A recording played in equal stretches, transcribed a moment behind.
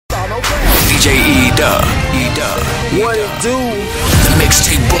What it do?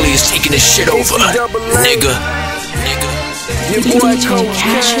 Mixtape bully is taking this shit over, nigga. Your boy Coach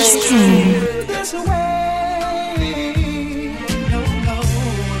Cain.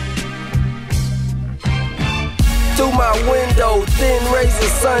 Through my window, thin rays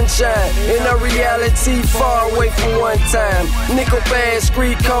of sunshine. In a reality far away from one time. Nickel bad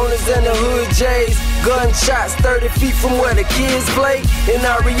street corners and the hood J's. Gunshots 30 feet from where the kids play. In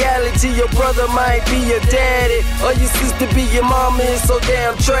our reality, your brother might be your daddy, or your sister be your mama. It's so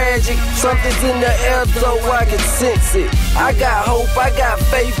damn tragic. Something's in the air though, I can sense it. I got hope, I got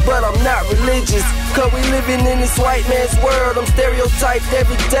faith, but I'm not religious. Cause we living in this white man's world. I'm stereotyped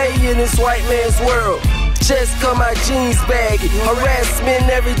every day in this white man's world. Chest cut my jeans baggy. Harassment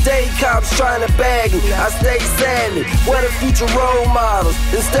every day, cops trying to bag me. I stay silent, we're the future role models.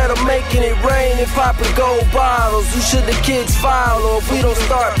 Instead of making it rain and popping gold bottles, who should the kids follow? If we don't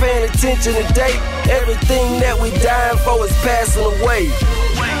start paying attention today, everything that we dying for is passing away.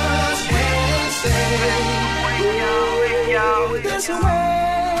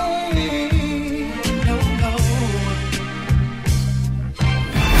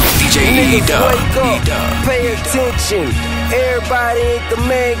 Niggas wake up, pay attention. Everybody ain't the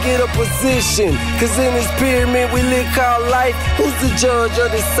man, get a position. Cause in this pyramid we live called life, who's the judge or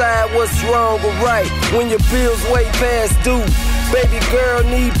decide what's wrong or right? When your bills way past due, baby girl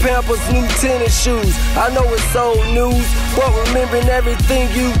need Pampers, new tennis shoes. I know it's old news, but remembering everything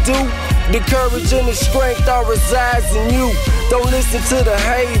you do, the courage and the strength all resides in you. Don't listen to the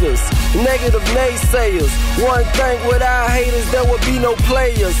haters, negative naysayers. One thing without haters, there would be no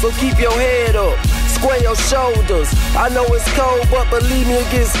players. So keep your head up, square your shoulders. I know it's cold, but believe me, it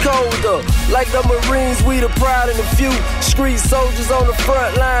gets colder. Like the Marines, we the pride of the few. Street soldiers on the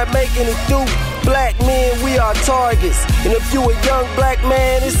front line making it through. Black men, we are targets. And if you a young black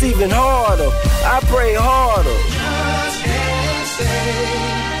man, it's even harder. I pray harder.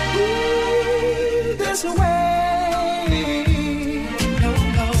 There's a way.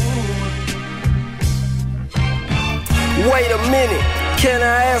 Wait a minute, can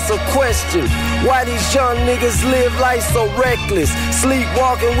I ask a question? Why these young niggas live life so reckless?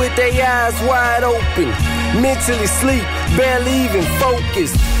 Sleepwalking with their eyes wide open. Mentally sleep, barely even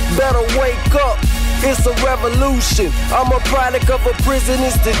focused. Better wake up, it's a revolution. I'm a product of a prison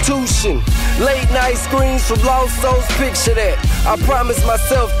institution. Late night screams from lost souls, picture that. I promised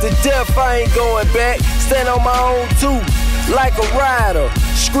myself to death, I ain't going back. Stand on my own too, like a rider.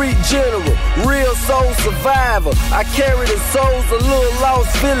 Street general, real soul survivor. I carry the souls of little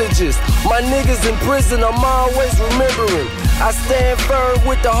lost villages. My niggas in prison, I'm always remembering. I stand firm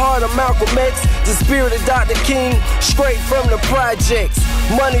with the heart of Malcolm X, the spirit of Dr. King, straight from the projects.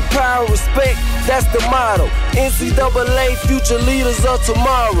 Money, power, respect, that's the motto. NCAA, future leaders of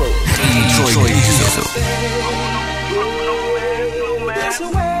tomorrow. Detroit.